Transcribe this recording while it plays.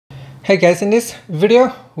Hey guys, in this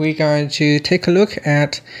video we're going to take a look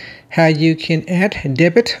at how you can add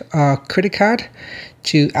debit or credit card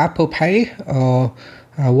to Apple Pay or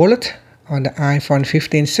wallet on the iPhone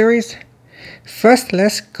 15 series. First,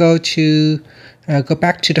 let's go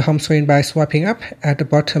back to the home screen by swiping up at the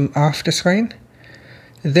bottom of the screen.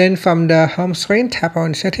 Then from the home screen, tap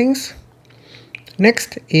on Settings.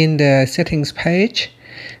 Next, in the Settings page,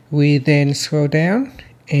 we then scroll down,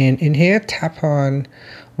 and in here tap on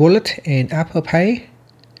Wallet and Apple Pay.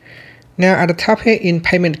 Now at the top here in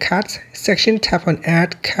Payment Cards section, tap on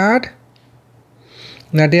Add Card.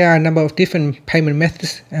 Now there are a number of different payment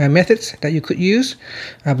methods that you could use,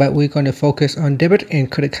 but we're going to focus on debit and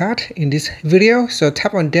credit card in this video. So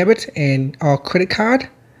tap on debit or credit card.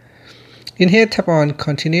 In here, tap on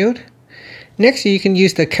Continued. Next, you can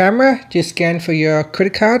use the camera to scan for your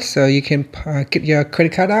credit card. So you can get your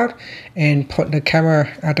credit card out and put the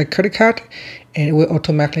camera at the credit card, and it will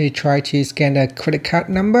automatically try to scan the credit card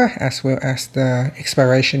number as well as the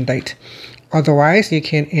expiration date. Otherwise, you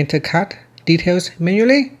can enter card details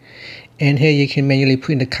manually, and here you can manually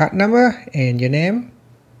put in the card number and your name.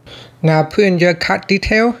 Now put in your card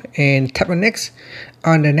detail and tap on Next.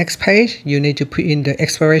 On the next page, you need to put in the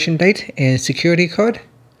expiration date and security code.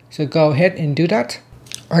 So go ahead and do that.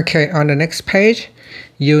 Okay, on the next page,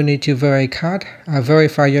 you need to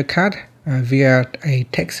verify your card via a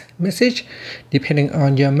text message, depending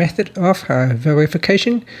on your method of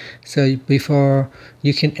verification. So before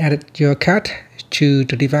you can add your card to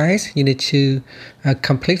the device, you need to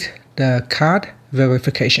complete the card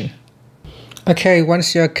verification. Okay,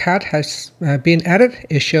 once your card has been added,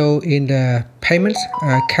 it shows in the Payments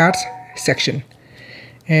Cards section.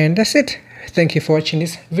 And that's it. Thank you for watching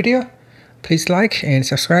this video. Please like and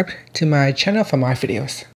subscribe to my channel for more videos.